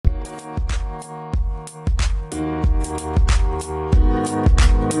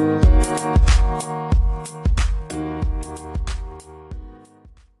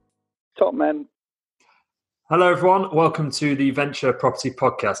man? Hello, everyone. Welcome to the Venture Property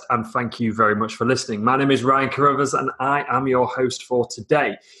Podcast, and thank you very much for listening. My name is Ryan Carruthers, and I am your host for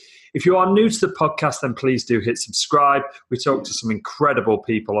today. If you are new to the podcast, then please do hit subscribe. We talk to some incredible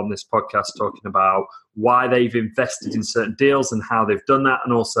people on this podcast talking about why they've invested in certain deals and how they've done that,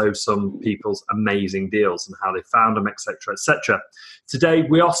 and also some people's amazing deals and how they found them, etc., etc. Today,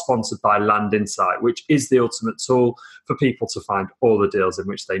 we are sponsored by Land Insight, which is the ultimate tool for people to find all the deals in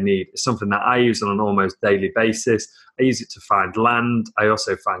which they need. It's something that I use on an almost daily basis. I use it to find land. I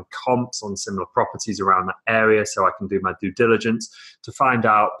also find comps on similar properties around that area so I can do my due diligence to find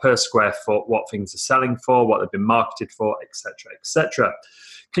out per square foot what things are selling for, what they've been marketed for, etc., etc.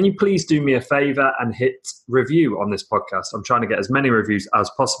 Can you please do me a favor and hit review on this podcast? I'm trying to get as many reviews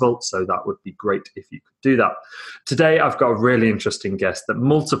as possible, so that would be great if you could do that. Today, I've got a really interesting guest that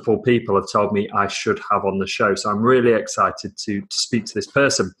multiple people have told me I should have on the show, so I'm really excited to speak to this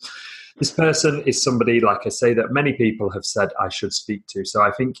person. This person is somebody, like I say, that many people have said I should speak to, so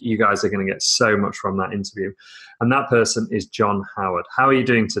I think you guys are going to get so much from that interview. And that person is John Howard. How are you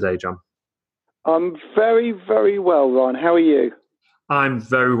doing today, John? I'm very, very well, Ryan. How are you? I'm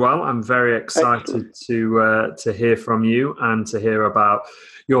very well. I'm very excited to hear from you and to hear about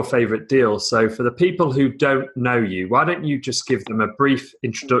your favourite deals. So for the people who don't know you, why don't you just give them a brief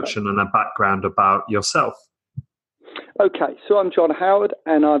introduction and a background about yourself? Okay, so I'm John Howard,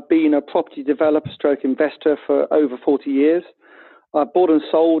 and I've been a property developer stroke investor for over 40 years. I've bought and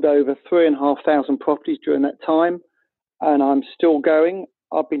sold over 3,500 properties during that time, and I'm still going.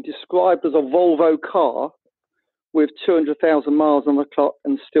 I've been described as a Volvo car with 200,000 miles on the clock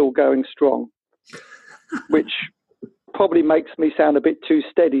and still going strong, which probably makes me sound a bit too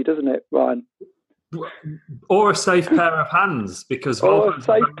steady, doesn't it, Ryan? Or a safe pair of hands, because or a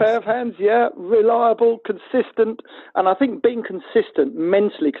safe pair of hands, yeah, reliable, consistent, and I think being consistent,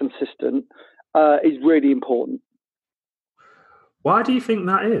 mentally consistent, is really important. Why do you think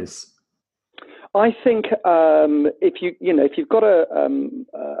that is? I think if you've got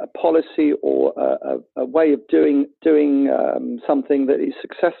a policy or a way of doing something that is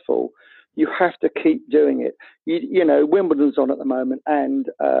successful, you have to keep doing it. You know, Wimbledon's on at the moment, and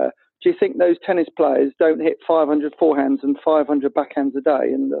do you think those tennis players don't hit 500 forehands and 500 backhands a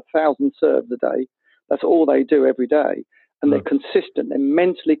day and 1,000 serves a day? That's all they do every day, and they're consistent. They're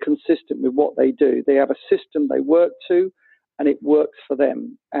mentally consistent with what they do. They have a system they work to, and it works for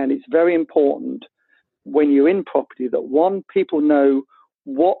them. And it's very important when you're in property that, one, people know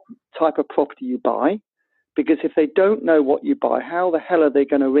what type of property you buy, because if they don't know what you buy, how the hell are they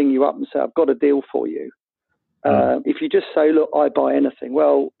going to ring you up and say, I've got a deal for you? If you just say, look, I buy anything,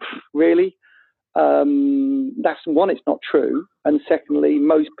 well, really? That's one, it's not true. And secondly,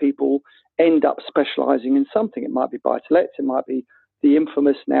 most people end up specialising in something. It might be buy-to-lets, it might be the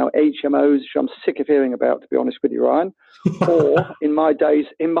infamous now HMOs, which I'm sick of hearing about, to be honest with you, Ryan. Or in my day,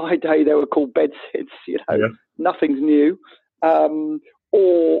 they were called bed sits. You know, yeah. Nothing's new.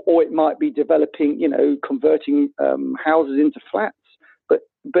 Or it might be developing, converting houses into flats.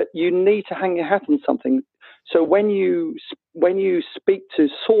 But you need to hang your hat on something. So when you speak to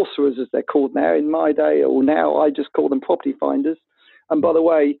sorcerers, as they're called now, in my day, or now I just call them property finders. And by the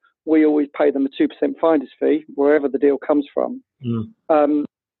way, we always pay them a 2% finder's fee, wherever the deal comes from.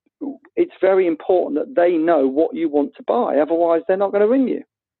 It's very important that they know what you want to buy. Otherwise, they're not going to ring you.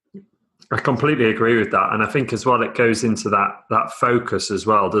 I completely agree with that. And I think as well, it goes into that focus as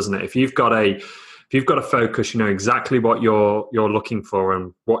well, doesn't it? If you've got a focus, you know exactly what you're looking for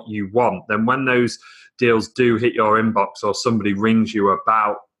and what you want, then when those deals do hit your inbox or somebody rings you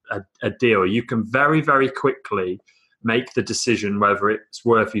about a deal, you can very, very quickly make the decision whether it's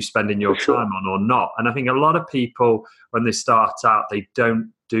worth you spending your time on or not. And I think a lot of people, when they start out, they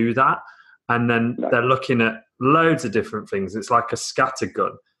don't do that. And then they're looking at loads of different things. It's like a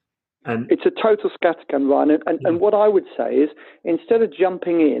scattergun. And it's a total scattergun, Ryan. And what I would say is, instead of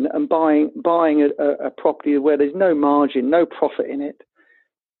jumping in and buying a property where there's no margin, no profit in it,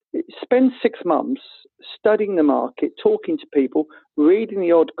 spend 6 months studying the market, talking to people, reading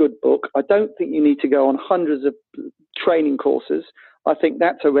the odd good book. I don't think you need to go on hundreds of training courses. I think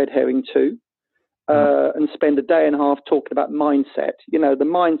that's a red herring too. And spend a day and a half talking about mindset. You know, the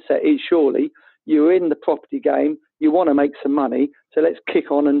mindset is surely you're in the property game, you want to make some money, so let's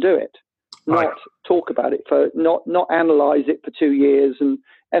kick on and do it. Not talk about it not analyze it for 2 years, and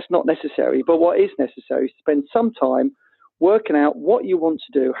that's not necessary. But what is necessary is to spend some time working out what you want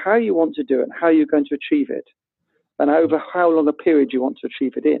to do, how you want to do it, and how you're going to achieve it, and over how long a period you want to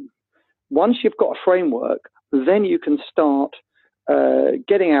achieve it in. Once you've got a framework, then you can start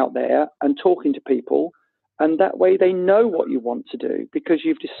getting out there and talking to people, and that way they know what you want to do because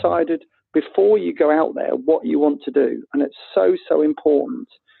you've decided before you go out there what you want to do. And it's so, so important.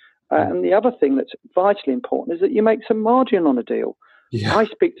 And the other thing that's vitally important is that you make some margin on a deal. Yeah. I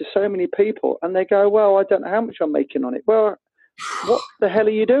speak to so many people and they go, well, I don't know how much I'm making on it. Well, what the hell are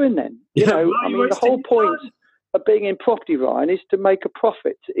you doing then? You know, I mean, the whole point of being in property, Ryan, is to make a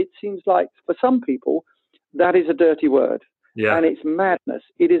profit. It seems like for some people, that is a dirty word. Yeah. And it's madness.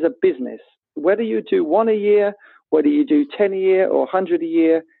 It is a business. Whether you do 1 a year, whether you do 10 a year or 100 a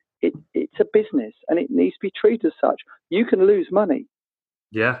year, it's a business and it needs to be treated as such. You can lose money.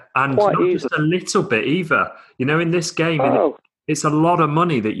 Yeah, and quite not easily. just a little bit either. You know, in this game, it's a lot of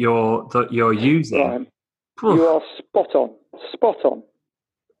money that you're using. Ryan, you are spot on. Spot on.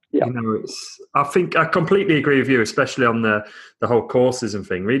 Yeah. You know, I think I completely agree with you, especially on the whole courses and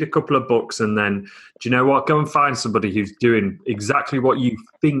thing. Read a couple of books and then, do you know what? Go and find somebody who's doing exactly what you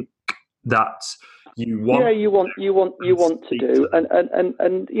think that you want. Yeah, you want to do.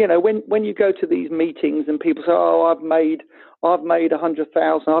 And you know, when you go to these meetings and people say, oh, I've made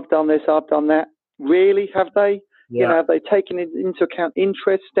 100,000, I've done this, I've done that. Really? Have they? Yeah. You know, have they taken into account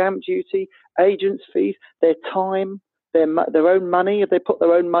interest, stamp duty, agents' fees, their time, their own money? Have they put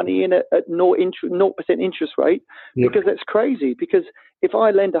their own money in at 0% interest rate? Yeah. Because that's crazy. Because if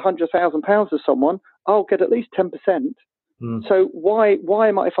I lend £100,000 to someone, I'll get at least 10%. So why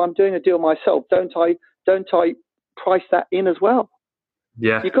am I, if I'm doing a deal myself, don't I price that in as well?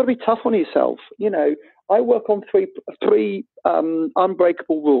 Yeah. You've got to be tough on yourself. You know, I work on three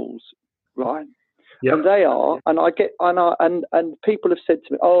unbreakable rules, right? Yep. And they are, and people have said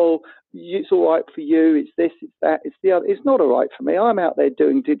to me, oh, it's all right for you, it's this, it's that, it's the other. It's not all right for me. I'm out there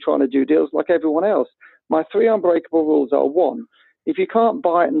trying to do deals like everyone else. My 3 unbreakable rules are: 1, if you can't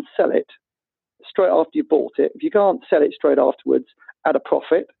buy it and sell it straight after you bought it, if you can't sell it straight afterwards at a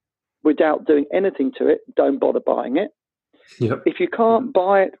profit without doing anything to it, don't bother buying it. Yep. If you can't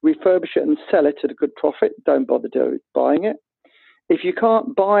buy it, refurbish it and sell it at a good profit, don't bother buying it. If you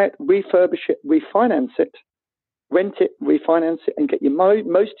can't buy it, refurbish it, refinance it, rent it, refinance it, and get your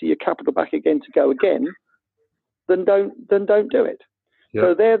most of your capital back again to go again, then don't do it. Yep.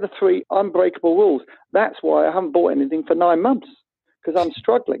 So they're the 3 unbreakable rules. That's why I haven't bought anything for 9 months, because I'm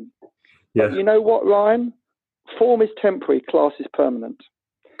struggling. Yeah. But you know what, Ryan? Form is temporary, class is permanent.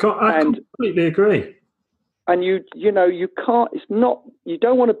 I completely agree. And you can't. It's not. You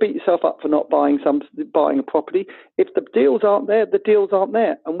don't want to beat yourself up for not buying a property. If the deals aren't there, the deals aren't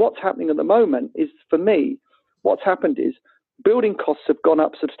there. And what's happening at the moment is, for me, what's happened is building costs have gone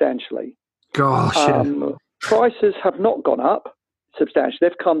up substantially. Gosh, prices have not gone up substantially.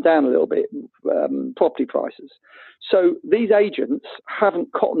 They've come down a little bit. Property prices. So these agents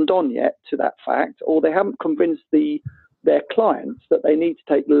haven't cottoned on yet to that fact, or they haven't convinced their clients that they need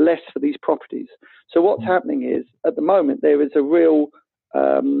to take less for these properties. So what's happening is, at the moment, there is a real,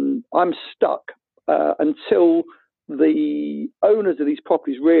 I'm stuck until the owners of these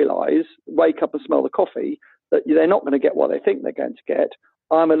properties wake up and smell the coffee, that they're not going to get what they think they're going to get.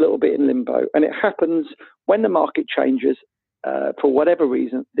 I'm a little bit in limbo. And it happens when the market changes, for whatever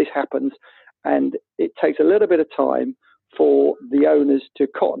reason, this happens. And it takes a little bit of time for the owners to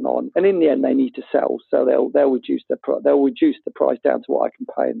cotton on, and in the end, they need to sell. So they'll reduce the price down to what I can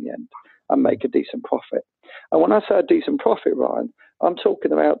pay in the end, and make a decent profit. And when I say a decent profit, Ryan, I'm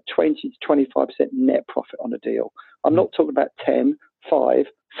talking about 20 to 25% net profit on a deal. I'm not talking about 10, 5,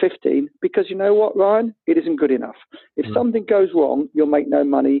 15, because you know what, Ryan? It isn't good enough. If something goes wrong, you'll make no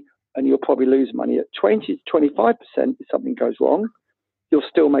money, and you'll probably lose money. At 20 to 25%, if something goes wrong, you'll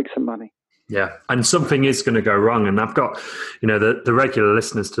still make some money. Yeah, and something is going to go wrong. And I've got, the regular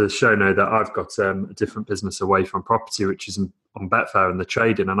listeners to the show know that I've got a different business away from property, which is on Betfair and the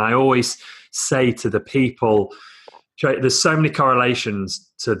trading. And I always say to the people, there's so many correlations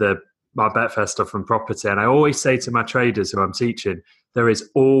to my Betfair stuff and property. And I always say to my traders who I'm teaching, there is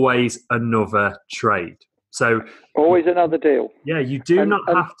always another trade. So always another deal. Yeah, you do not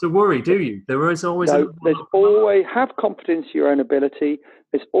have to worry, do you? There is always always have confidence in your own ability.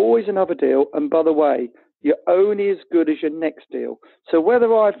 There's always another deal. And by the way, you're only as good as your next deal. So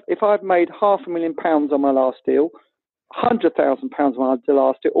if I've made £500,000 on my last deal, £100,000 on my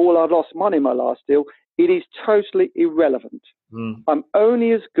last deal, or I've lost money in my last deal, it is totally irrelevant. I'm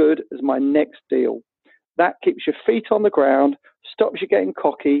only as good as my next deal. That keeps your feet on the ground, stops you getting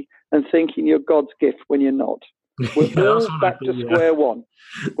cocky and thinking you're God's gift when you're not. We're all back to square one.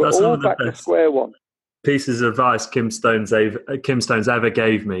 We're all back to square one. Pieces of advice Kim Stones ever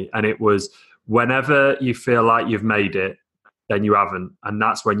gave me, and it was, whenever you feel like you've made it, then you haven't, and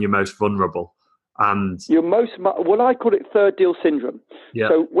that's when you're most vulnerable. And I call it third deal syndrome. yeah.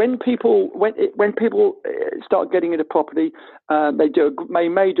 So when people start getting into property, they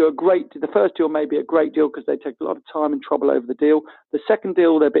may do a great. The first deal may be a great deal because they take a lot of time and trouble over the deal. The second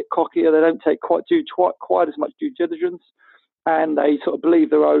deal, they're a bit cockier. They don't do quite as much due diligence, and they sort of breathe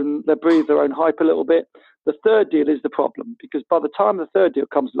their own hype a little bit. The third deal is the problem, because by the time the third deal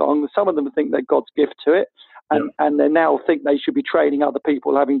comes along, some of them think they're God's gift to it, and they now think they should be training other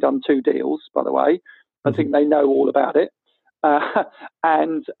people, having done 2 deals, by the way. I think they know all about it.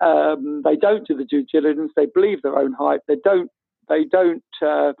 And they don't do the due diligence. They believe their own hype. They don't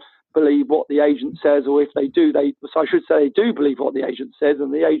believe what the agent says, or if they do, so I should say they do believe what the agent says,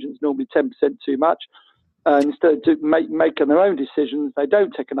 and the agent's normally 10% too much. Instead of making their own decisions, they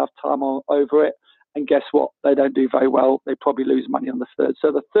don't take enough time over it. And guess what? They don't do very well. They probably lose money on the third.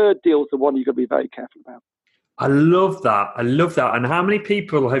 So the third deal is the one you've got to be very careful about. I love that. And how many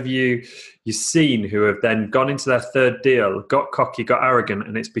people have you seen who have then gone into their third deal, got cocky, got arrogant,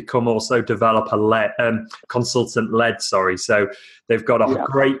 and it's become also consultant-led, sorry. So they've got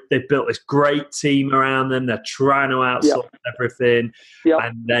they've built this great team around them. They're trying to outsource everything.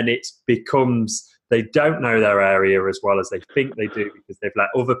 And then it becomes, they don't know their area as well as they think they do, because they've let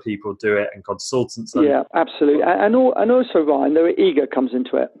other people do it and consultants. Yeah, absolutely. And also, Ryan, their ego comes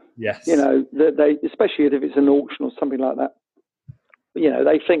into it. Yes. You know, they especially if it's an auction or something like that. You know,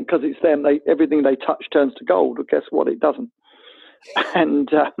 they think because it's them, everything they touch turns to gold. But guess what? It doesn't. And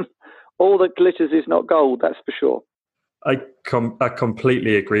all that glitters is not gold. That's for sure. I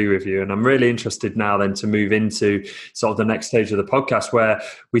completely agree with you. And I'm really interested now then to move into sort of the next stage of the podcast, where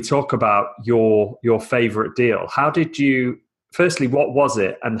we talk about your favorite deal. Firstly, what was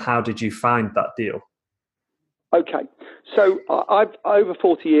it, and how did you find that deal? Okay. So I've over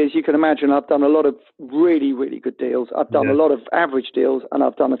 40 years, you can imagine I've done a lot of really, really good deals. I've done a lot of average deals, and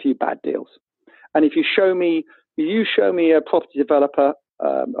I've done a few bad deals. And if you show me a property developer,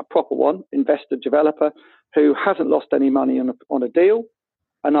 a proper one, investor developer, who hasn't lost any money on a deal,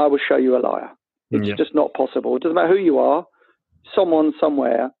 and I will show you a liar. It's just not possible. It doesn't matter who you are, someone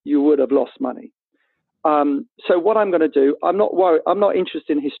somewhere, you would have lost money. So what I'm going to do, I'm not worried. I'm not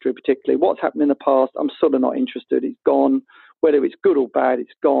interested in history particularly. What's happened in the past, I'm sort of not interested. It's gone. Whether it's good or bad,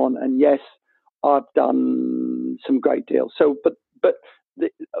 it's gone. And yes, I've done some great deals. So, but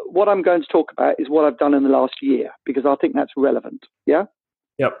what I'm going to talk about is what I've done in the last year, because I think that's relevant. Yeah.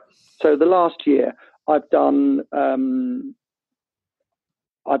 Yep. So the last year, I've done a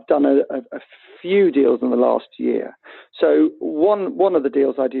few deals in the last year. So one of the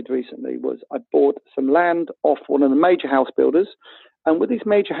deals I did recently was I bought some land off one of the major house builders, and with these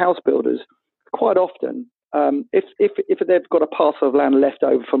major house builders, quite often, if they've got a parcel of land left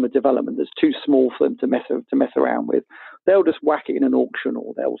over from a development that's too small for them to mess around with, they'll just whack it in an auction,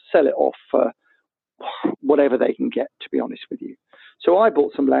 or they'll sell it off for whatever they can get, to be honest with you. So I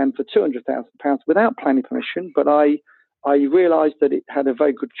bought some land for £200,000 without planning permission, but I realised that it had a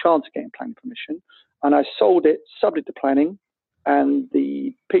very good chance of getting planning permission, and I sold it subject to planning, and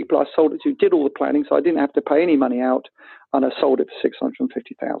the people I sold it to did all the planning, so I didn't have to pay any money out, and I sold it for £650,000,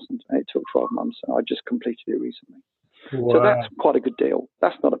 and it took 12 months, and I just completed it recently. Wow. So that's quite a good deal.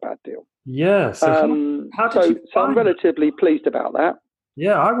 That's not a bad deal. Yeah. So I'm relatively pleased about that.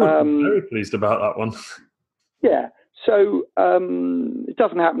 Yeah, I would be very pleased about that one. Yeah. So it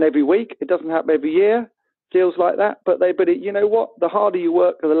doesn't happen every week. It doesn't happen every year. Deals like that, but you know what? The harder you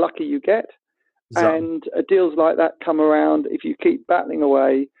work, the luckier you get. Exactly. And deals like that come around if you keep battling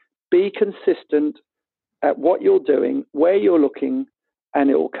away. Be consistent at what you're doing, where you're looking, and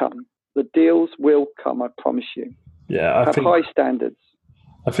it will come. The deals will come. I promise you. Yeah, I think high standards.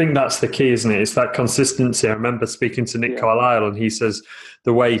 I think that's the key, isn't it? It's that consistency. I remember speaking to Nick Carlisle, and he says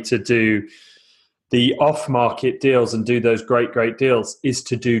the way to do the off-market deals and do those great deals is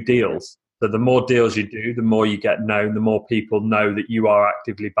to do deals. So the more deals you do, the more you get known, the more people know that you are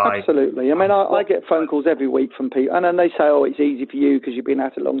actively buying. Absolutely. I mean, I get phone calls every week from people, and then they say, oh, it's easy for you because you've been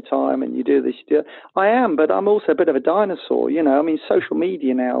at it a long time and you do this, you do that. I am, but I'm also a bit of a dinosaur. You know, I mean, social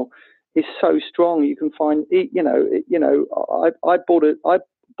media now is so strong. You can find, I bought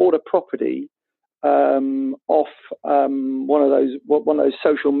a property off one of those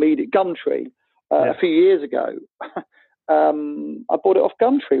social media, Gumtree, a few years ago. I bought it off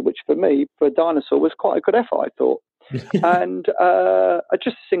Gumtree, which for me, for a dinosaur, was quite a good effort, I thought. And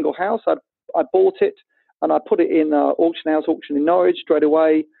just a single house. I bought it and I put it in auction in Norwich straight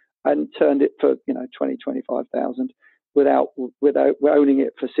away, and turned it for 20,000-25,000 without owning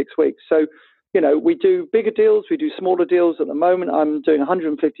it for 6 weeks. So we do bigger deals, we do smaller deals. At the moment, I'm doing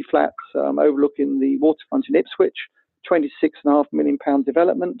 150 flats overlooking the waterfront in Ipswich, £26.5 million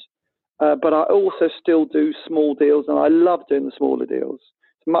development. but I also still do small deals, and I love doing the smaller deals.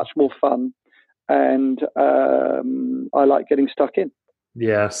 It's much more fun, and I like getting stuck in.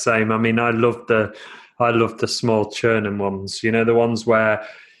 Yeah, same. I mean, I love the small churning ones. You know, the ones where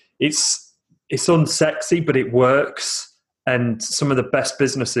it's unsexy, but it works. And some of the best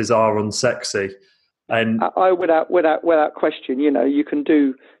businesses are unsexy. And I without question, you know, you can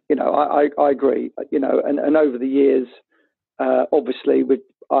do. You know, I agree. You know, and over the years, obviously,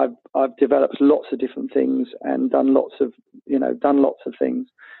 I've developed lots of different things and done lots of things,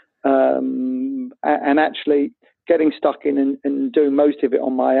 and actually getting stuck in and doing most of it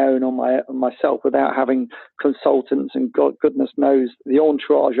on my own, on myself, without having consultants and goodness knows the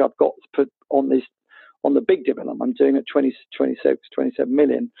entourage I've got to put on the big development I'm doing at 27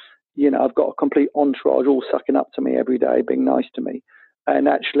 million. You know, I've got a complete entourage all sucking up to me every day, being nice to me, and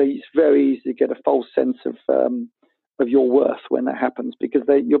actually it's very easy to get a false sense of your worth when that happens, because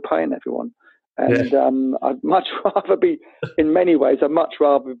you're paying everyone. And I'd much rather be, in many ways, I'd much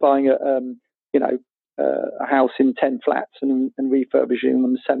rather be buying a house in 10 flats and refurbishing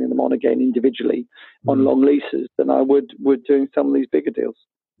them, selling them on again individually on long leases than I would doing some of these bigger deals.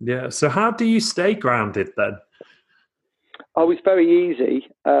 Yeah. So how do you stay grounded then? Oh, it's very easy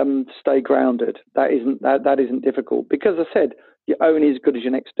to stay grounded. That isn't difficult, because I said you're only as good as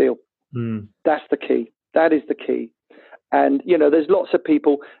your next deal. That's the key. That is the key. And, you know, there's lots of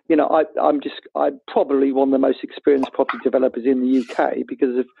people, you know, I'm probably one of the most experienced property developers in the UK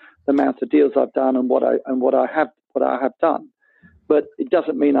because of the amount of deals I've done and what I have done. But it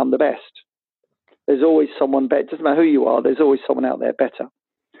doesn't mean I'm the best. There's always someone better. It doesn't matter who you are. There's always someone out there better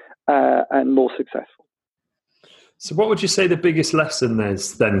and more successful. So what would you say the biggest lesson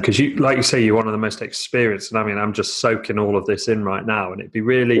is then? Because you, like you say, you're one of the most experienced. And I mean, I'm just soaking all of this in right now. And it'd be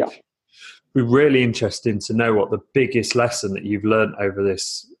really interesting to know what the biggest lesson that you've learned over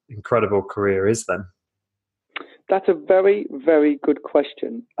this incredible career is then. That's a very, very good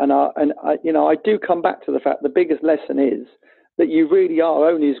question. And I do come back to the fact the biggest lesson is that you really are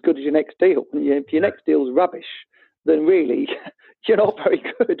only as good as your next deal. And if your next deal is rubbish, then really you're not very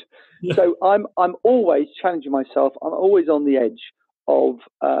good. Yeah. So I'm always challenging myself. I'm always on the edge of,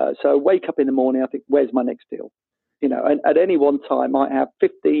 so I wake up in the morning, I think, where's my next deal? You know, and at any one time I have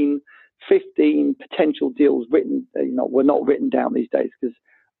 15 potential deals written, we're not written down these days because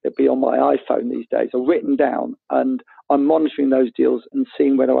it'd be on my iPhone these days, or written down, and I'm monitoring those deals and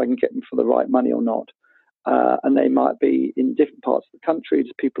seeing whether I can get them for the right money or not. And they might be in different parts of the country,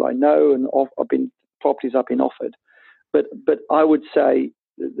 to people I know, and properties I've been offered. But I would say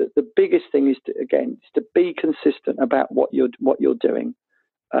the biggest thing is to be consistent about what you're doing,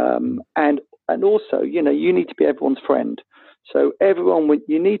 and also, you know, you need to be everyone's friend. So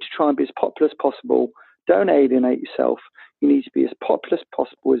you need to try and be as popular as possible. Don't alienate yourself. You need to be as popular as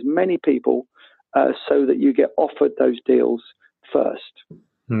possible, as many people, so that you get offered those deals first.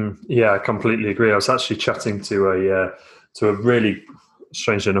 Yeah, I completely agree. I was actually chatting to a really,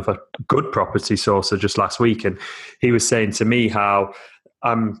 strangely enough, a good property sourcer just last week, and he was saying to me how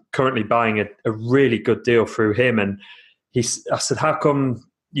I'm currently buying a really good deal through him, and I said, how come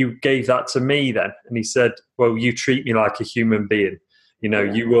you gave that to me then? And he said, well, you treat me like a human being. You know,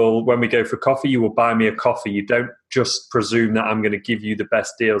 you will, when we go for coffee, you will buy me a coffee. You don't just presume that I'm going to give you the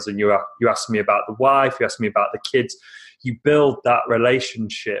best deals. And you ask me about the wife, you ask me about the kids. You build that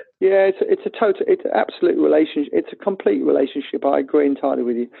relationship. Yeah, it's an absolute relationship. It's a complete relationship. I agree entirely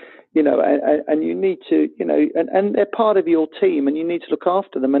with you. You know, and you need to, you know, and they're part of your team, and you need to look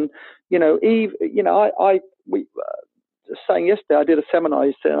after them. And you know, we saying yesterday, I did a seminar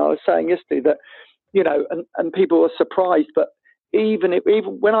yesterday, and I was saying yesterday that, you know, and people were surprised, but even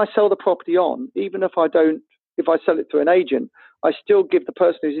when I sell the property on, even if I sell it to an agent, I still give the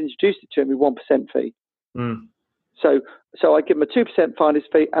person who's introduced it to me 1% fee. So I give them a 2% finder's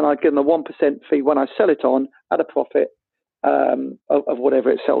fee, and I give them a 1% fee when I sell it on at a profit of whatever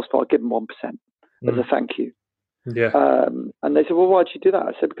it sells for. I give them 1% as a thank you. Yeah. And they said, well, why'd you do that?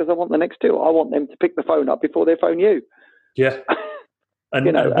 I said, because I want the next deal. I want them to pick the phone up before they phone you. Yeah. And,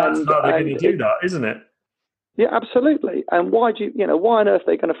 you know, and that's how they're going to do that, isn't it? Yeah, absolutely. And why on earth are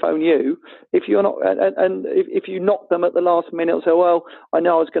they going to phone you if you're not? And if you knock them at the last minute and say, well, I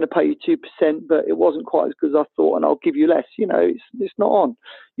know I was going to pay you 2%, but it wasn't quite as good as I thought, and I'll give you less. You know, it's not on.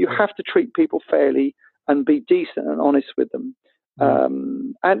 You have to treat people fairly and be decent and honest with them.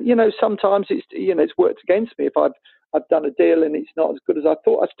 And you know, sometimes it's worked against me. If I've done a deal and it's not as good as I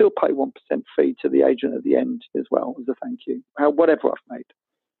thought, I still pay 1% fee to the agent at the end as well as a thank you, whatever I've made.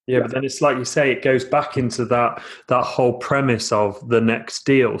 Yeah, but then it's like you say, it goes back into that whole premise of the next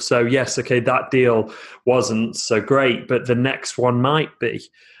deal. So yes, okay, that deal wasn't so great, but the next one might be.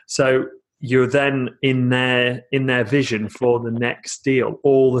 So you're then in their vision for the next deal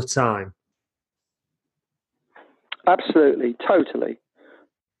all the time. Absolutely, totally.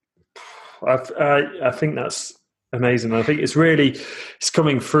 I think that's amazing. I think it's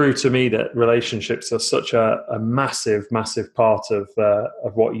coming through to me that relationships are such a massive, massive part of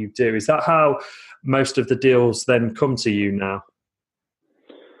what you do. Is that how most of the deals then come to you now?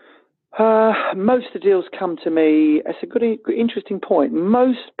 Most of the deals come to me. It's a good, interesting point.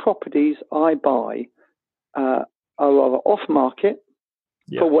 Most properties I buy are either off market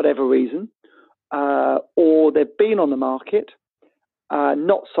for whatever reason, or they've been on the market,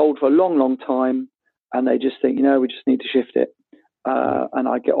 not sold for a long, long time, and they just think, we just need to shift it, and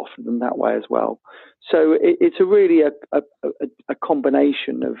I get offered them that way as well. So it's a really a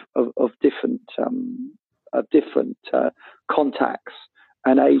combination of different contacts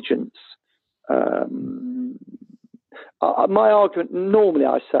and agents. My argument normally,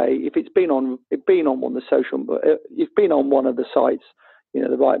 I say, if it's been on one of the social, you've been on one of the sites, the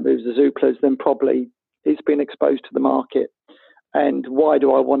Rightmoves, the Zooplas, then probably it's been exposed to the market. And why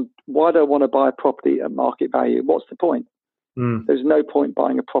do I want to buy a property at market value? What's the point? There's no point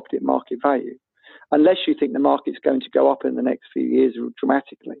buying a property at market value unless you think the market's going to go up in the next few years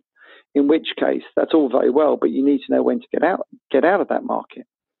dramatically. In which case, that's all very well, but you need to know when to get out of that market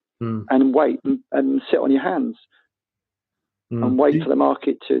and wait and sit on your hands and wait for the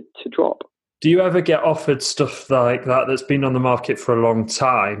market to drop. Do you ever get offered stuff like that that's been on the market for a long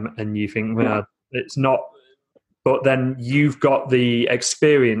time and you think, well, it's not, but then you've got the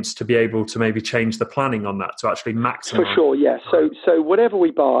experience to be able to maybe change the planning on that to actually maximize? For sure, yeah. So whatever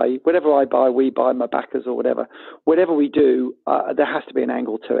I buy, we buy, my backers or whatever we do, there has to be an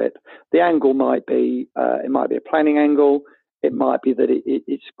angle to it. The angle might be, it might be a planning angle. It might be that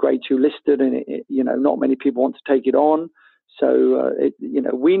it's grade 2 listed and not many people want to take it on. So,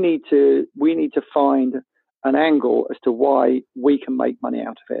 we need to find an angle as to why we can make money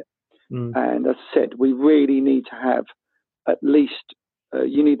out of it. And as I said, we really need to have at least,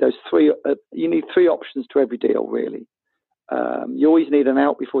 you need those three, you need 3 options to every deal, really. You always need an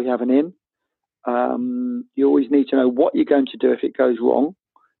out before you have an in. You always need to know what you're going to do if it goes wrong.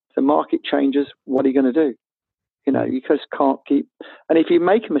 If the market changes, what are you going to do? You just can't keep. And if you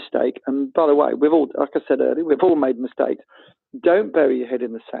make a mistake, and by the way, like I said earlier, we've all made mistakes. Don't bury your head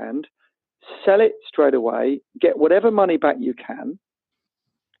in the sand. Sell it straight away. Get whatever money back you can,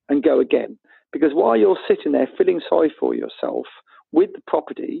 and go again. Because while you're sitting there feeling sorry for yourself with the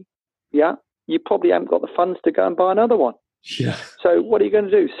property, you probably haven't got the funds to go and buy another one. Yeah. So what are you going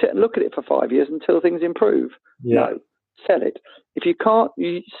to do? Sit and look at it for 5 years until things improve? Yeah. No, sell it. If you can't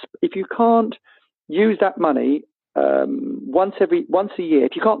use that money once a year,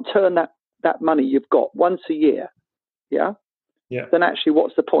 if you can't turn that money you've got once a year, then actually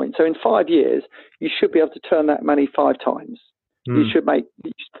what's the point? So in 5 years, you should be able to turn that money 5 times.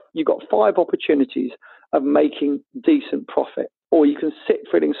 You've got 5 opportunities of making decent profit, or you can sit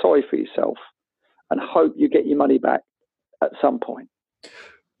feeling sorry for yourself and hope you get your money back at some point.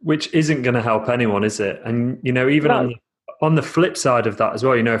 Which isn't going to help anyone, is it? And, even on the flip side of that as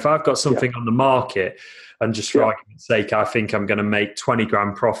well, if I've got something on the market and just for argument's sake, I think I'm going to make 20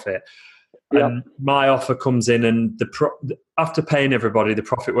 grand profit. And my offer comes in and after paying everybody, the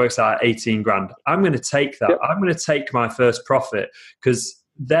profit works out at 18 grand. I'm going to take that. I'm going to take my first profit because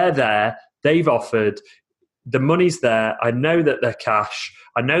they're there. They've offered. The money's there. I know that they're cash.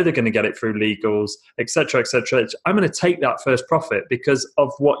 I know they're going to get it through legals, etc., etc. I'm going to take that first profit because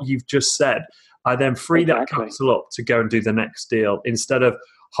of what you've just said. I then free that capital up to go and do the next deal instead of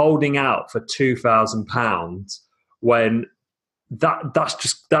holding out for £2,000 when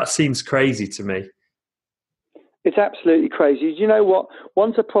that seems crazy to me. It's absolutely crazy. You know what?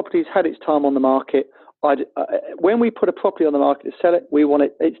 Once a property's had its time on the market, when we put a property on the market to sell it, we want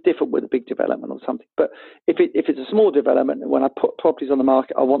it. It's different with a big development or something. But if it's a small development, when I put properties on the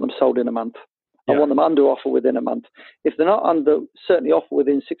market, I want them sold in a month. I want them under offer within a month. If they're not under certainly offer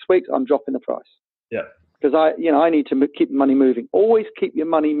within 6 weeks, I'm dropping the price. Yeah, because I need to keep money moving. Always keep your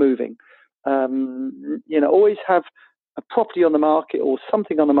money moving. Always have a property on the market or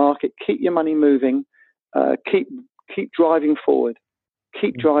something on the market. Keep your money moving. Keep driving forward.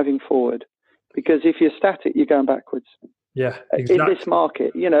 Keep driving forward. Because if you're static, you're going backwards. Yeah, exactly. In this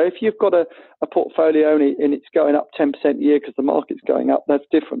market, if you've got a portfolio and it's going up 10% a year because the market's going up, that's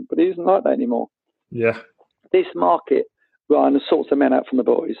different. But it isn't like that anymore. Yeah. This market, Ryan, sorts the men out from the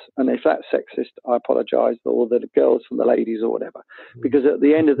boys. And if that's sexist, I apologise, or the girls from the ladies or whatever. Because at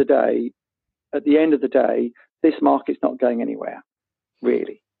the end of the day, this market's not going anywhere,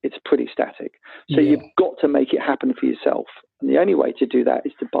 really. It's pretty static. So you've got to make it happen for yourself. And the only way to do that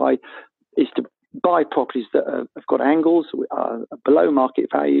is to buy is to buy properties that have got angles, are below market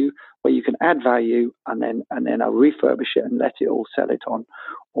value, where you can add value, and then I'll refurbish it and let it or sell it on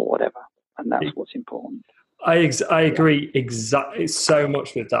or whatever. And that's what's important. I agree exactly so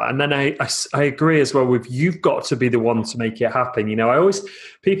much with that, and then I agree as well with you've got to be the one to make it happen.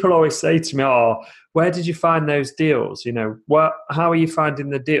 People always say to me, "Oh, where did you find those deals? How are you finding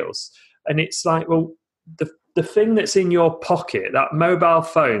the deals?" And it's like, well, the thing that's in your pocket, that mobile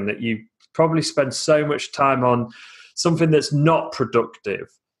phone that you probably spend so much time on, something that's not productive.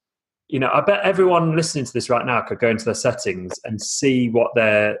 I bet everyone listening to this right now could go into their settings and see what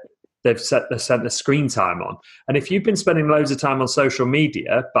they've sent the screen time on. And if you've been spending loads of time on social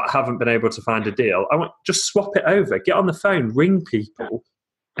media but haven't been able to find a deal, just swap it over. Get on the phone, ring people,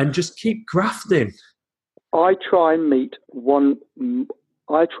 and just keep grafting. I try and meet one new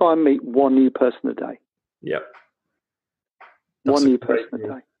person a day. Yep. One new person a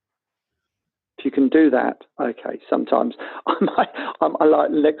day. If you can do that, okay. Sometimes I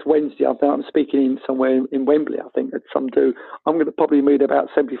like next Wednesday. I'm speaking somewhere in Wembley. I think that some do. I'm going to probably meet about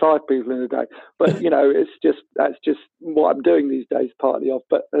 75 people in a day. But that's just what I'm doing these days, partly off.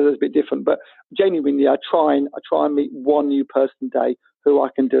 But it's a bit different. But genuinely, I try and meet one new person a day who I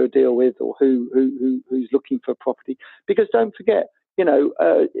can do a deal with, or who's looking for a property. Because don't forget,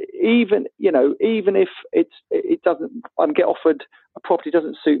 even if it doesn't, I get offered a property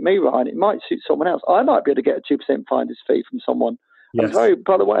doesn't suit me, Ryan, it might suit someone else. I might be able to get a 2% finder's fee from someone. Yes.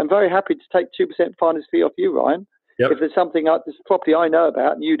 By the way, I'm very happy to take 2% finder's fee off you, Ryan. Yep. If there's something like this property I know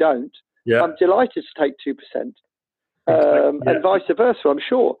about and you don't, yep. I'm delighted to take 2%. And vice versa, I'm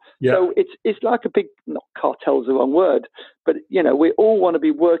sure. Yep. So it's like a big, not cartel's the wrong word, but we all want to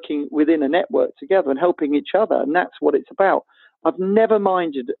be working within a network together and helping each other, and that's what it's about. I've never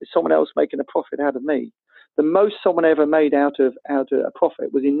minded someone else making a profit out of me. The most someone ever made out of a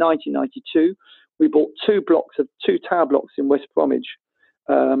profit was in 1992. We bought two tower blocks in West Bromwich,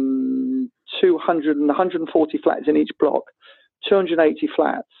 200 and 140 flats in each block, 280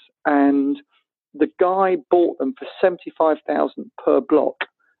 flats, and the guy bought them for $75,000 per block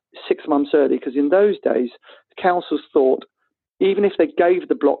 6 months early, because in those days the councils thought even if they gave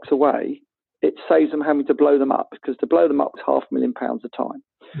the blocks away, it saves them having to blow them up, because to blow them up was £500,000 a time.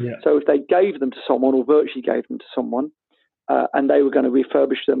 Yeah. So if they gave them to someone, or virtually gave them to someone, and they were going to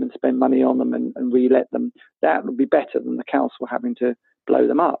refurbish them and spend money on them and re-let them, that would be better than the council having to blow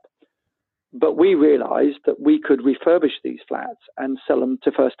them up. But we realised that we could refurbish these flats and sell them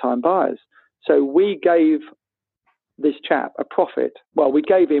to first-time buyers. So we gave this chap a profit. Well, we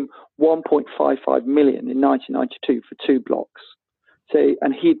gave him 1.55 million in 1992 for 2 blocks. So,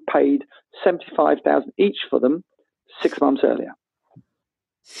 and he'd paid 75,000 each for them 6 months earlier.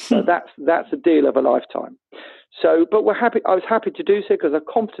 So that's a deal of a lifetime. So, but we're happy. I was happy to do so because I'm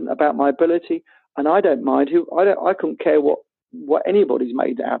confident about my ability, and I don't mind I couldn't care what anybody's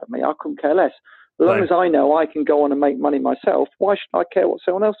made out of me. I couldn't care less. As long as I know I can go on and make money myself, why should I care what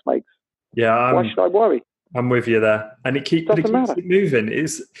someone else makes? Yeah. Why should I worry? I'm with you there, and it keeps it moving.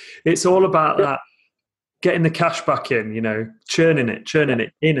 It's all about that. Getting the cash back in, churning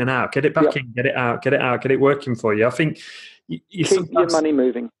it in and out, get it back in, get it out, get it working for you. I think you keep your money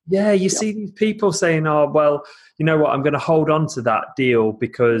moving. Yeah, you see these people saying, "Oh, well, you know what? I'm going to hold on to that deal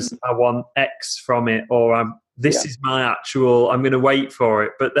because I want X from it, or this is my actual. I'm going to wait for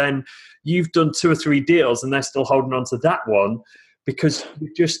it." But then you've done 2 or 3 deals, and they're still holding on to that one because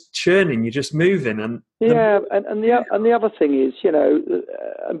you're just churning, you're just moving, and the other thing is,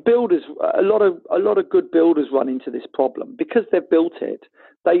 builders, a lot of good builders run into this problem because they've built it.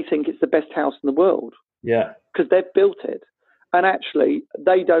 They think it's the best house in the world. Yeah, because they've built it, and actually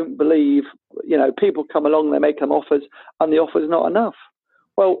they don't believe. People come along, they make them offers, and the offer's not enough.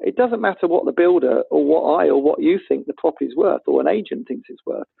 Well, it doesn't matter what the builder or what you think the property's worth, or an agent thinks it's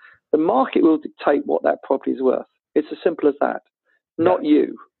worth. The market will dictate what that property is worth. It's as simple as that. Not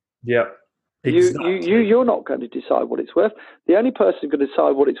you. Yeah. Exactly. You're not going to decide what it's worth. The only person who's going to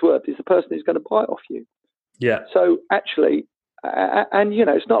decide what it's worth is the person who's going to buy it off you. Yeah. So actually, and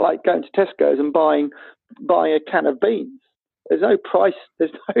it's not like going to Tesco's and buying a can of beans. There's no price.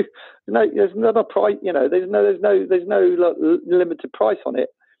 There's not a price. There's no limited price on it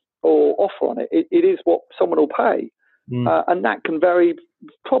or offer on it. It is what someone will pay, and that can vary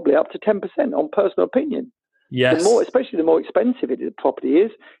probably up to 10% on personal opinion. Yes. Especially the more expensive the property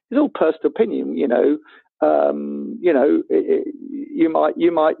is, it's all personal opinion. You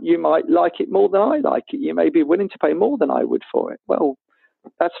might like it more than I like it. You may be willing to pay more than I would for it. Well,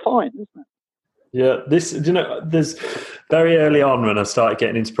 that's fine, isn't it? Yeah. There's very early on when I started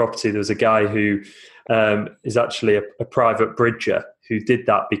getting into property, there was a guy who is actually a private bridger who did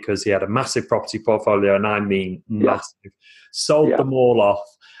that because he had a massive property portfolio, and I mean massive, sold them all off.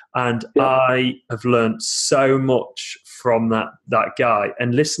 And I have learned so much from that guy.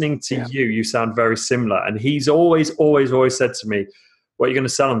 And listening to you sound very similar. And he's always said to me, what are you going to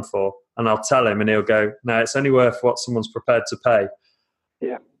sell them for? And I'll tell him, and he'll go, no, it's only worth what someone's prepared to pay.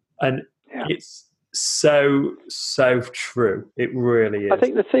 Yeah. And it's so true. It really is. I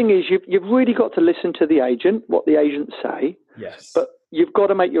think the thing is, you've really got to listen to the agent, what the agents say. Yes. But you've got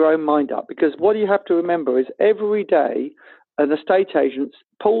to make your own mind up, because what you have to remember is every day an estate agent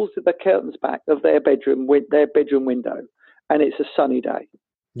pulls the curtains back of their bedroom window, and it's a sunny day.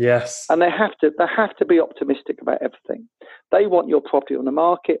 Yes. And they have to be optimistic about everything. They want your property on the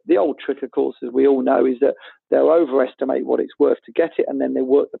market. The old trick, of course, as we all know, is that they'll overestimate what it's worth to get it, and then they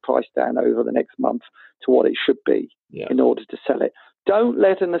work the price down over the next month to what it should be in order to sell it. Don't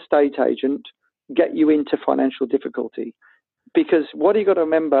let an estate agent get you into financial difficulty, because what you've got to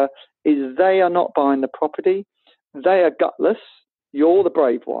remember is they are not buying the property. They are gutless. You're the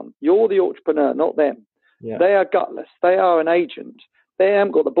brave one. You're the entrepreneur, not them. Yeah. They are gutless. They are an agent. They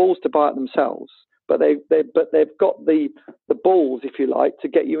haven't got the balls to buy it themselves, but they've got the balls, if you like, to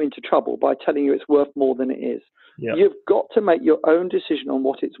get you into trouble by telling you it's worth more than it is. Yeah. You've got to make your own decision on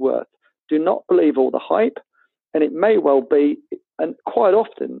what it's worth. Do not believe all the hype, and it may well be, and quite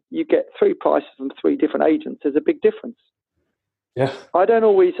often you get 3 prices from 3 different agents. There's a big difference. Yeah. I don't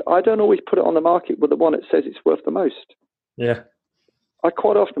always put it on the market with the one that says it's worth the most. Yeah. I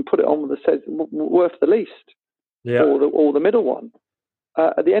quite often put it on with the says worth the least. Yeah. Or the middle one.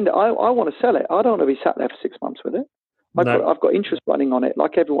 At the end, I want to sell it. I don't want to be sat there for 6 months with it. I've got interest running on it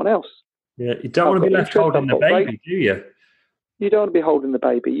like everyone else. Yeah, you don't want to be left holding the baby, do you? You don't want to be holding the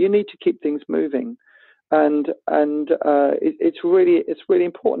baby. You need to keep things moving, and it's really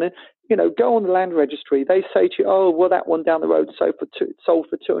important. And, go on the land registry. They say to you, "Oh, well, that one down the road sold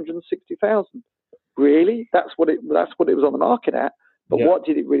for 260,000." Really? That's what it was on the market at. But what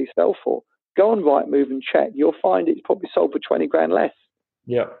did it really sell for? Go on Rightmove and check. You'll find it's probably sold for 20 grand less.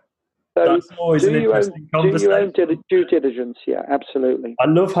 Yeah. So that's always an interesting conversation. Do your own due diligence. Yeah, absolutely. I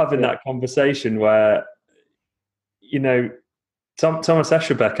love having that conversation where, Thomas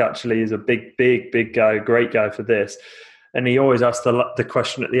Escherbeck actually is a big guy, great guy for this. And he always asks the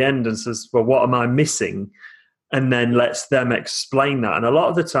question at the end and says, well, what am I missing? And then lets them explain that. And a lot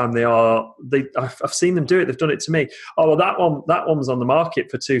of the time I've seen them do it. They've done it to me. Oh, well, that one was on the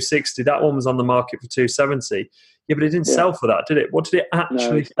market for 260. That one was on the market for 270. Yeah, but it didn't sell for that, did it? What did it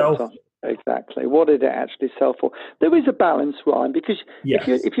actually sell for? Exactly. What did it actually sell for? There is a balance, Ryan, because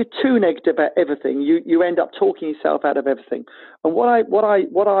if you're too negative about everything, you end up talking yourself out of everything. And what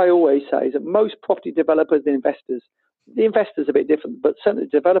I always say is that most property developers and investors, the investors are a bit different, but certainly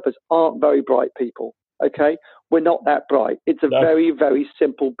developers aren't very bright people. Okay, we're not that bright. It's a very, very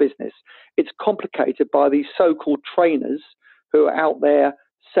simple business. It's complicated by these so-called trainers who are out there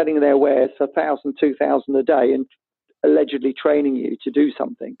selling their wares for 1,000, 2,000 a day and allegedly training you to do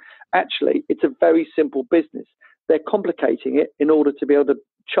something. Actually, it's a very simple business. They're complicating it in order to be able to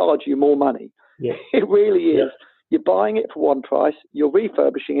charge you more money. Yeah. It really is. Yeah. You're buying it for one price. You're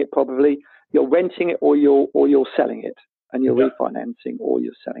refurbishing it probably. You're renting it, or you're selling it. And you're refinancing or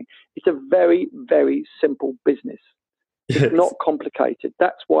you're selling. It's a very, very simple business. It's not complicated.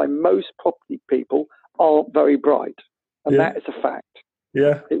 That's why most property people aren't very bright. And that is a fact.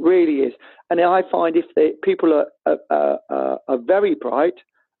 Yeah. It really is. And I find if people are very bright,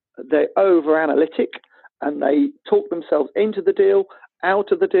 they're over-analytic, and they talk themselves into the deal,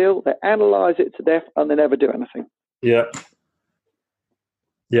 out of the deal, they analyse it to death, and they never do anything. Yeah.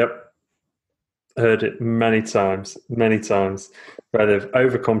 Yep. Heard it many times, where they've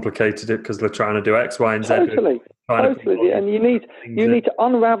overcomplicated it because they're trying to do X, Y, and Z. Totally. And you need to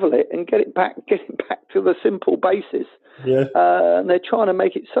unravel it and get it back to the simple basis. Yeah. And they're trying to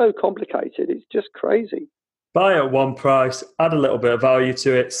make it so complicated. It's just crazy. Buy at one price, add a little bit of value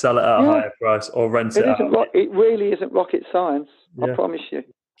to it, sell it at a higher price, or rent it out. It really isn't rocket science. I promise you.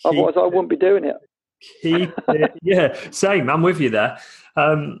 Otherwise, I wouldn't be doing it. Yeah, same. I'm with you there.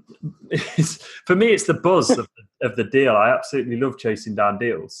 For me, it's the buzz of the deal. I absolutely love chasing down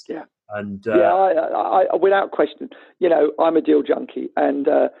deals. Yeah, and I without question. I'm a deal junkie, and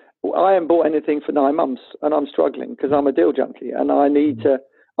I haven't bought anything for 9 months, and I'm struggling because I'm a deal junkie, and I need to.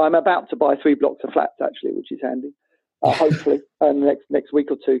 I'm about to buy 3 blocks of flats actually, which is handy. Hopefully, next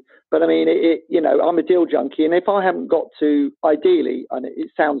week or 2. But I mean, I'm a deal junkie, and if I haven't got to, ideally, and it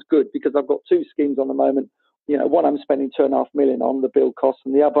sounds good because I've got 2 schemes on the moment. One I'm spending $2.5 million on the build costs,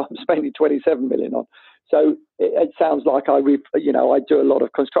 and the other I'm spending $27 million on. So it sounds like I do a lot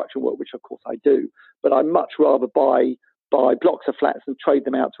of construction work, which of course I do, but I much rather buy buy blocks of flats and trade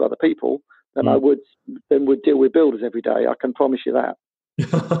them out to other people than I would deal with builders every day. I can promise you that.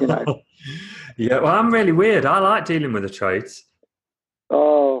 You know. Yeah, well, I'm really weird. I like dealing with the trades.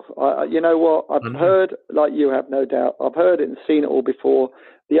 Oh, you know what? I've heard, like you have, no doubt. I've heard it and seen it all before.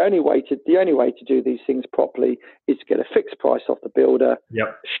 The only way to do these things properly is to get a fixed price off the builder.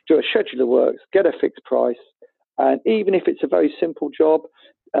 Yep. Do a schedule of works, get a fixed price, and even if it's a very simple job,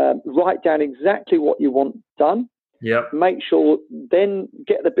 write down exactly what you want done. Yep. Make sure, then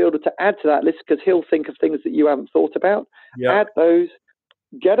get the builder to add to that list, because he'll think of things that you haven't thought about. Yep. Add those,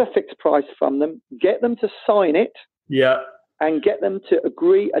 get a fixed price from them, get them to sign it. Yeah. And get them to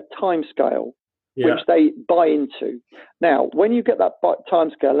agree a timescale which they buy into. Now, when you get that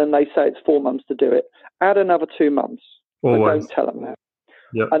timescale and they say it's 4 months to do it, add another 2 months. Don't tell them that.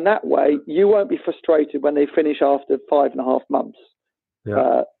 Yep. And that way, you won't be frustrated when they finish after 5.5 months.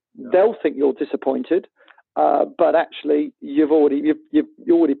 Yep. They'll think you're disappointed, but actually, you've already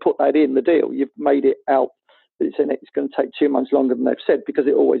put that in the deal. You've made it out that it's going to take 2 months longer than they've said, because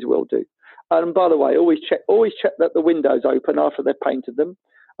it always will do. And by the way, always check that the windows open after they've painted them,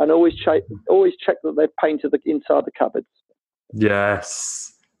 and always check that they've painted the inside the cupboards.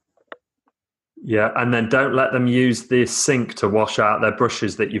 Yes. Yeah, and then don't let them use the sink to wash out their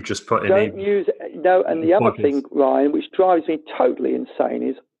brushes that you've just put in. And the other thing, Ryan, which drives me totally insane,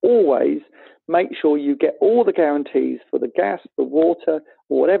 is always make sure you get all the guarantees for the gas, the water,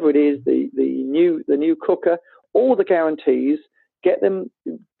 or whatever it is, the new cooker, all the guarantees. Get them.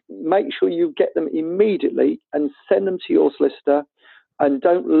 Make sure you get them immediately and send them to your solicitor, and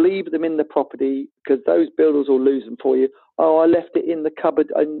don't leave them in the property, because those builders will lose them for you. Oh, I left it in the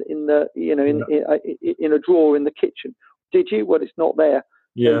cupboard in a drawer in the kitchen. Did you? Well, it's not there.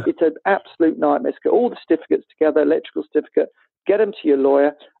 Yeah. It's an absolute nightmare. Get all the certificates together, electrical certificate, get them to your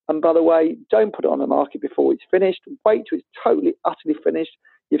lawyer. And by the way, don't put it on the market before it's finished. Wait till it's totally, utterly finished.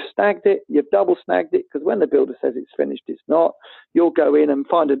 You've snagged it, you've double snagged it, because when the builder says it's finished, it's not. You'll go in and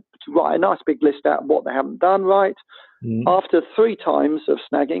write a nice big list out of what they haven't done right. After 3 times of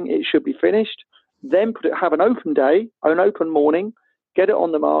snagging, it should be finished. Then have an open day, an open morning, get it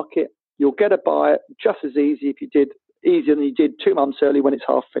on the market. You'll get a buyer just as easier than you did 2 months early when it's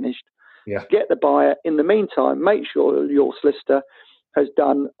half finished. Yeah. Get the buyer. In the meantime, make sure your solicitor has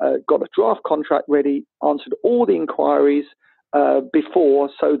got a draft contract ready, answered all the inquiries before,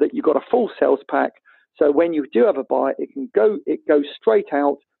 so that you've got a full sales pack. So when you do have a buyer, it goes straight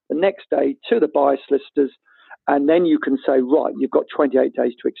out the next day to the buyer solicitors, and then you can say, right, you've got 28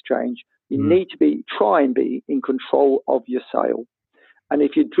 days to exchange. You need to try and be in control of your sale. And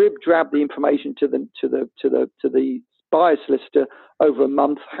if you drab the information to the buyer solicitor over a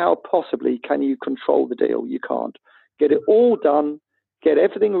month, how possibly can you control the deal? You can't. Get it all done, get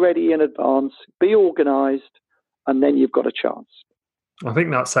everything ready in advance, be organised, and then you've got a chance. I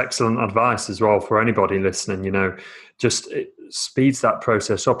think that's excellent advice as well for anybody listening. Just it speeds that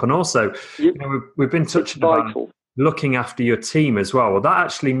process up. And also, we've been touching about looking after your team as well. Well, that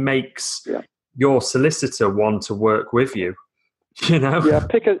actually makes your solicitor want to work with you. And I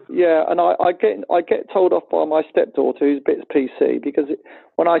get told off by my stepdaughter, who's a bit PC, because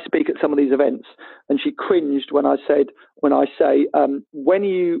when I speak at some of these events, and she cringed when I say when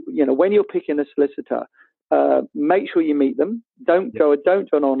you're picking a solicitor, make sure you meet them. Don't do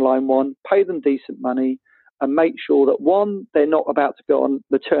an online one. Pay them decent money, and make sure that, one, they're not about to go on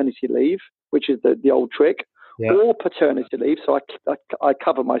maternity leave, which is the old trick, or paternity leave. So I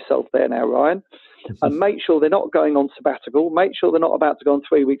cover myself there now, Ryan. And make sure they're not going on sabbatical. Make sure they're not about to go on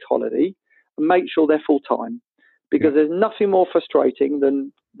 3 weeks holiday, and make sure they're full time. Because there's nothing more frustrating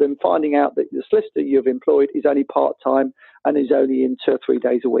than finding out that the solicitor you've employed is only part time and is only in 2 or 3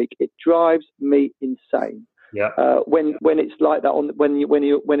 days a week. It drives me insane. When it's like that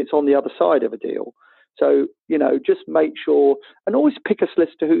when it's on the other side of a deal. So just make sure, and always pick a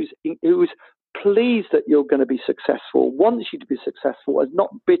solicitor who's pleased that you're going to be successful, wants you to be successful, is not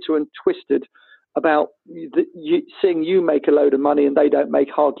bitter and twisted about seeing you make a load of money and they don't make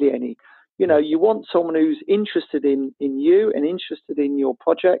hardly any. You want someone who's interested in you and interested in your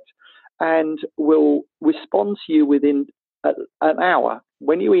project, and will respond to you within an hour.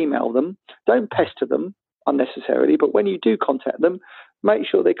 When you email them, don't pester them unnecessarily, but when you do contact them, make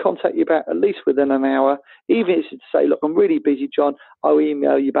sure they contact you back at least within an hour. Even if it's to say, look, I'm really busy, John, I'll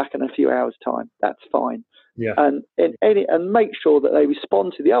email you back in a few hours' time. That's fine. Yeah. And make sure that they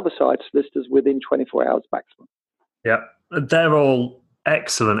respond to the other side solicitors within 24 hours maximum. Yeah. They're all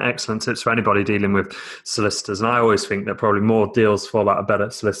excellent tips for anybody dealing with solicitors. And I always think that probably more deals fall out of better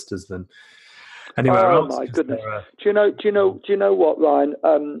solicitors than anywhere else. Oh my goodness. Do you know what,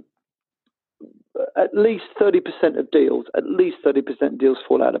 Ryan? at least 30% of deals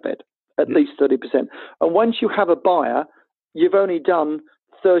fall out of bed. At least 30%. And once you have a buyer, you've only done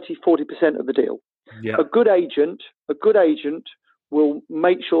 30-40% of the deal. Yeah. A good agent will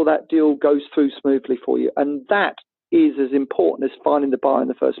make sure that deal goes through smoothly for you, and that is as important as finding the buyer in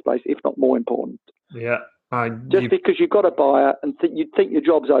the first place, if not more important. Yeah. Because you've got a buyer and you think your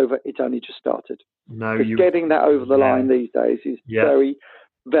job's over, it's only just started. No, getting that over the line these days is very,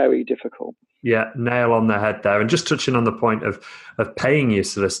 very difficult. Yeah, nail on the head there. And just touching on the point of paying your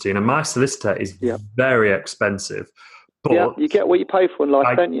solicitor, my solicitor is very expensive. But you get what you pay for in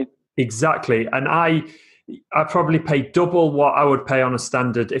life, don't you? Exactly. And I probably pay double what I would pay on a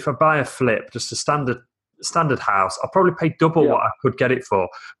standard. If I buy a flip, just a standard house, I'll probably pay double what I could get it for.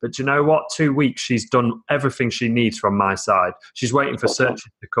 But you know what? 2 weeks, she's done everything she needs from my side. She's waiting for searches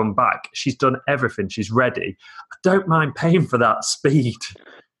to come back. She's done everything. She's ready. I don't mind paying for that speed.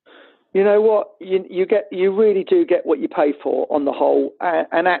 You know what? You really do get what you pay for on the whole.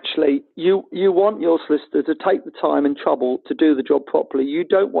 And actually, you want your solicitor to take the time and trouble to do the job properly. You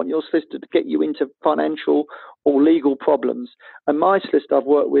don't want your solicitor to get you into financial or legal problems. And my solicitor I've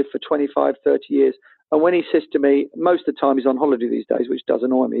worked with for 25, 30 years. And when he says to me, most of the time he's on holiday these days, which does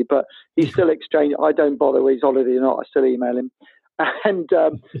annoy me, but he's still exchanging. I don't bother whether he's on holiday or not. I still email him. And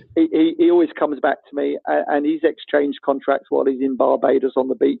he always comes back to me, and he's exchanged contracts while he's in Barbados on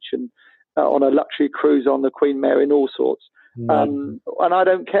the beach and on a luxury cruise on the Queen Mary and all sorts. And I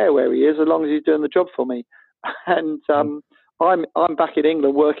don't care where he is as long as he's doing the job for me. And I'm back in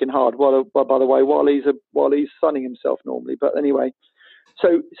England working hard. By the way, while he's sunning himself normally. But anyway,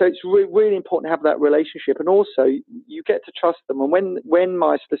 so it's really important to have that relationship, and also you get to trust them. And when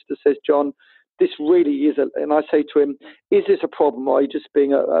my solicitor says, John, this really is and I say to him, is this a problem, or are you just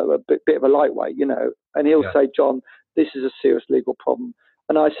being a bit of a lightweight, And he'll say, John, this is a serious legal problem.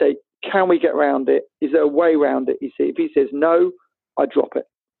 And I say, can we get around it? Is there a way around it? If he says no, I drop it.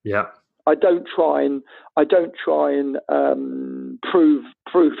 Yeah. I don't try and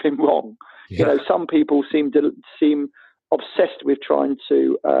prove him wrong. Yeah. Some people seem obsessed with trying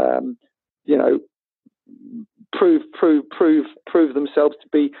to prove themselves to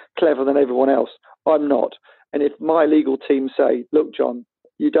be clever than everyone else. I'm not. And if my legal team say, look, John,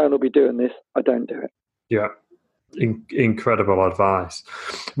 you don't be doing this, I don't do it. Yeah. Incredible advice.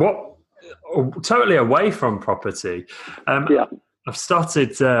 Totally away from property. I've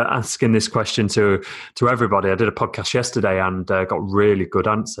started asking this question to everybody. I did a podcast yesterday and got a really good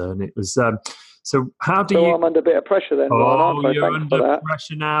answer, and it was so how do you? I'm under a bit of pressure then. Ryan, you're under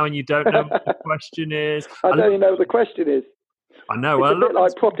pressure now, and you don't know what the question is. I don't even know what the question is. I know. It's a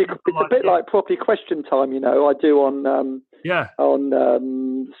bit like property question time. I do on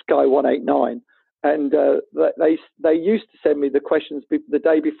Sky 189. And they used to send me the questions the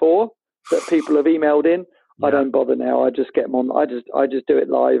day before that people have emailed in. Yeah. I don't bother now. I just get them on. I just do it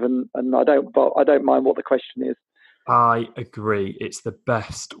live, and I don't mind what the question is. I agree. It's the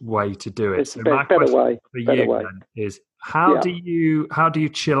best way to do it. It's so my question for you then is how do you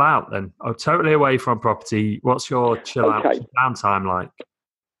chill out then? Oh, totally away from property. What's your chill out downtime like?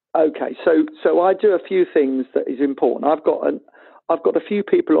 Okay, so I do a few things that is important. I've got a few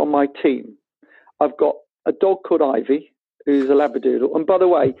people on my team. I've got a dog called Ivy, who's a Labradoodle. And by the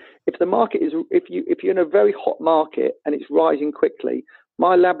way, if you're in a very hot market and it's rising quickly,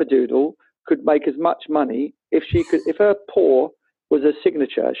 my Labradoodle could make as much money if her paw was a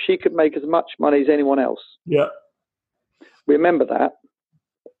signature, she could make as much money as anyone else. Yeah. Remember that.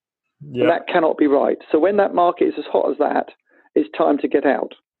 Yeah. And that cannot be right. So when that market is as hot as that, it's time to get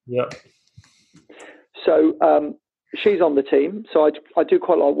out. Yeah. So she's on the team. So I do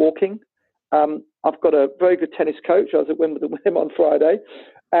quite a lot of walking. I've got a very good tennis coach. I was at Wimbledon with him on Friday,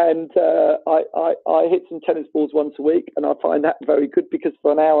 and I hit some tennis balls once a week, and I find that very good because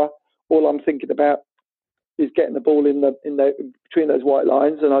for an hour, all I'm thinking about is getting the ball in between those white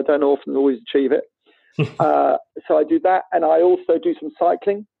lines, and I don't often always achieve it. So I do that, and I also do some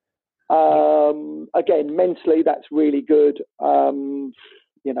cycling. Again, mentally, that's really good.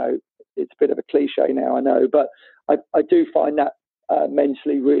 It's a bit of a cliche now, I know, but I do find that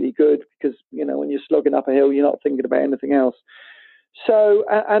mentally really good because, when you're slogging up a hill, you're not thinking about anything else. So,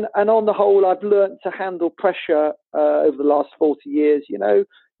 and on the whole, I've learned to handle pressure over the last 40 years.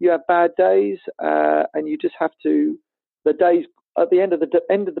 You have bad days, and you just have to. The days at the end of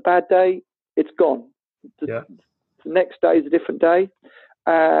the bad day, it's gone. The next day is a different day,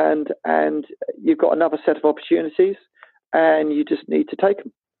 and you've got another set of opportunities, and you just need to take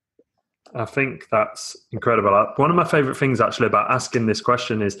them. I think that's incredible. One of my favorite things actually about asking this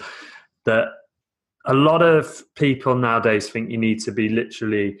question is that a lot of people nowadays think you need to be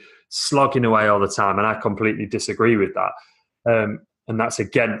literally slogging away all the time. And I completely disagree with that. And that's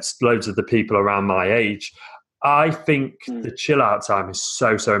against loads of the people around my age. I think the chill out time is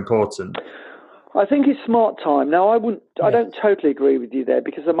so, so important. I think it's smart time. Now, I don't totally agree with you there,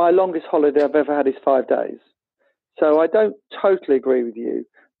 because my longest holiday I've ever had is 5 days. So I don't totally agree with you.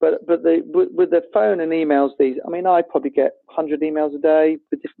 But with the phone and emails, I probably get 100 emails a day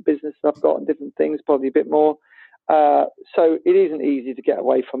with different businesses I've got and different things, probably a bit more. So it isn't easy to get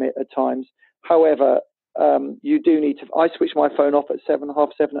away from it at times. However, you do need to. I switch my phone off at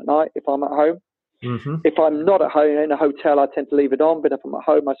 7:30 at night if I'm at home. Mm-hmm. If I'm not at home in a hotel, I tend to leave it on. But if I'm at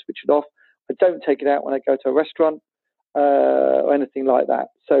home, I switch it off. I don't take it out when I go to a restaurant or anything like that.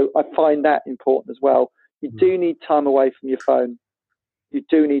 So I find that important as well. You do need time away from your phone. You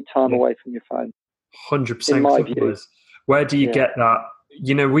do need time away from your phone. 100%. In my view. Where do you get that?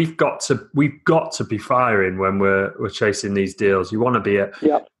 We've got to be firing when we're chasing these deals. You want to be at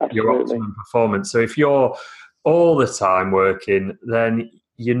your optimum performance. So if you're all the time working, then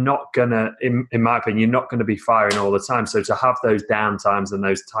you're not gonna, in my opinion, you're not going to be firing all the time. So to have those down times and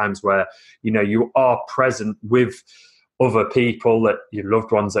those times where you are present with other people, that your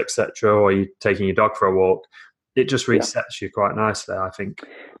loved ones, etc., or you're taking your dog for a walk, it just resets you quite nicely, I think.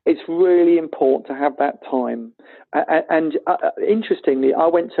 It's really important to have that time. And interestingly, I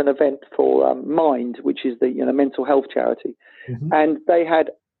went to an event for Mind, which is the mental health charity, and they had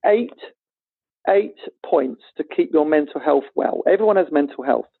eight points to keep your mental health well. Everyone has mental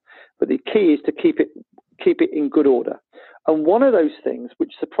health, but the key is to keep it in good order. And one of those things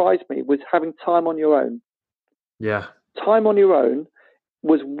which surprised me was having time on your own. Yeah. Time on your own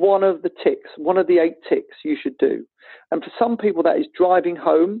was one of the 8 ticks you should do. And for some people, that is driving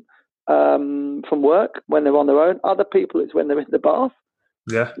home from work when they're on their own. Other people, it's when they're in the bath.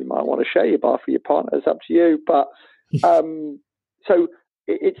 Yeah. You might want to share your bath with your partner. It's up to you. But so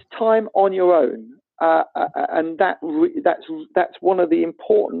it's time on your own. And that's one of the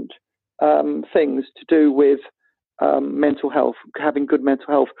important things to do with mental health, having good mental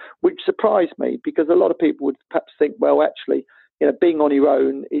health, which surprised me, because a lot of people would perhaps think, well, actually, being on your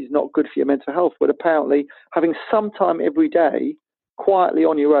own is not good for your mental health. But apparently having some time every day quietly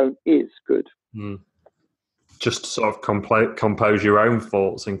on your own is good. Just to sort of compose your own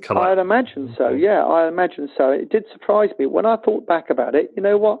thoughts and collect. I'd imagine so. Yeah, I imagine so. It did surprise me when I thought back about it. You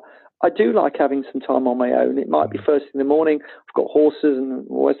know what? I do like having some time on my own. It might be first in the morning. I've got horses and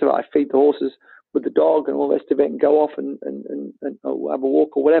all the rest of it. I feed the horses with the dog and all the rest of it, and go off and have a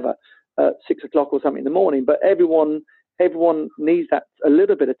walk or whatever at 6 o'clock or something in the morning. But everyone needs that a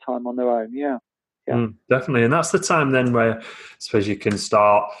little bit of time on their own. Yeah. Definitely. And that's the time then where I suppose you can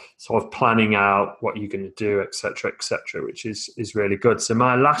start sort of planning out what you're going to do, et cetera, which is really good. So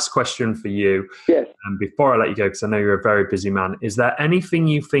my last question for you, and before I let you go, because I know you're a very busy man, is there anything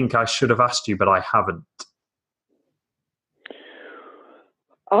you think I should have asked you but I haven't?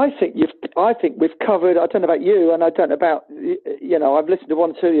 I think we've covered. I don't know about you, and I don't know about I've listened to 1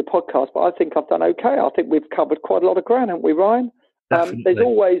 or 2 of your podcasts, but I think I've done okay. I think we've covered quite a lot of ground, haven't we, Ryan? There's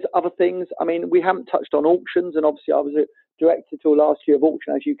always other things. I mean, we haven't touched on auctions, and obviously I was a director till last year of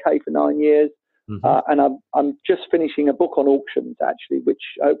Auction House UK for 9 years, and I'm just finishing a book on auctions actually, which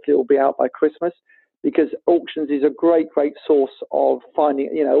hopefully will be out by Christmas. Because auctions is a great source of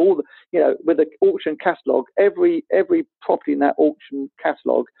finding, with the auction catalogue, every property in that auction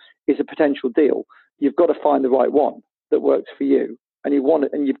catalogue is a potential deal. You've got to find the right one that works for you, and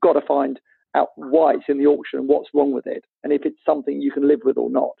you've got to find out why it's in the auction and what's wrong with it, and if it's something you can live with or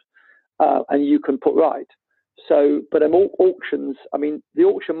not, and you can put right. So, but auctions, I mean, the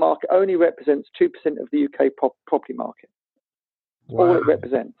auction market only represents 2% of the UK property market. Wow. All it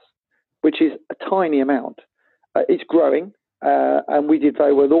represents, which is a tiny amount. It's growing, and we did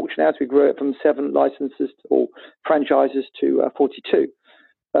very well with Auction House. We grew it from 7 licenses or franchises to 42.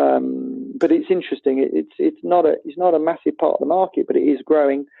 But it's interesting. It's not a massive part of the market, but it is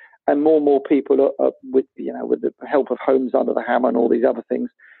growing, and more people are with the help of Homes Under the Hammer and all these other things,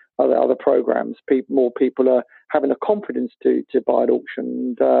 other programs. More people are having the confidence to buy at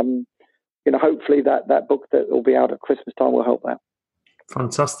auction. And, hopefully that book that will be out at Christmas time will help that.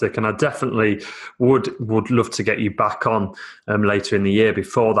 Fantastic. And I definitely would love to get you back on later in the year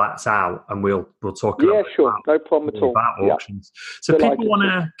before that's out, and we'll talk no problem at all about auctions. So people want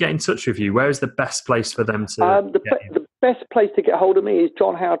to get in touch with you. Where is the best place for them to the best place to get hold of me is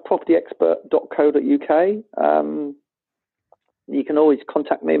johnhowardpropertyexpert.co.uk. You can always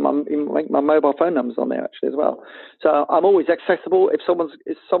contact me. My mobile phone number's on there actually as well. So I'm always accessible. If someone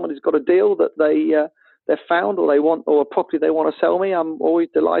has got a deal that they've found, or they want, or a property they want to sell me, I'm always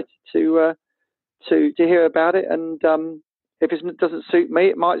delighted to hear about it. And If it doesn't suit me,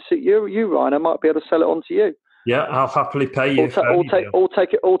 it might suit you, Ryan. I might be able to sell it on to you. Yeah, I'll happily pay you. Or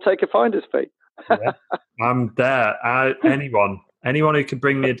take a finder's fee. Yeah, I'm there. Anyone who can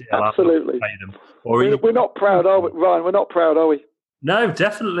bring me a deal, absolutely. I'll pay them. We're not proud, are we, Ryan? We're not proud, are we? No,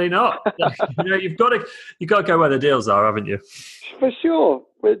 definitely not. You've got to go where the deals are, haven't you? For sure.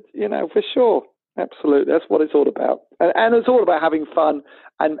 For sure. Absolutely. That's what it's all about. And it's all about having fun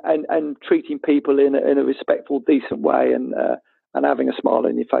and treating people in a respectful, decent way and having a smile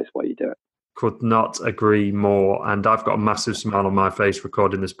on your face while you do it. Could not agree more. And I've got a massive smile on my face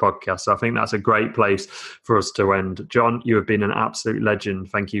recording this podcast. So I think that's a great place for us to end. John, you have been an absolute legend.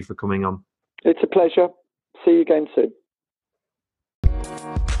 Thank you for coming on. It's a pleasure. See you again soon.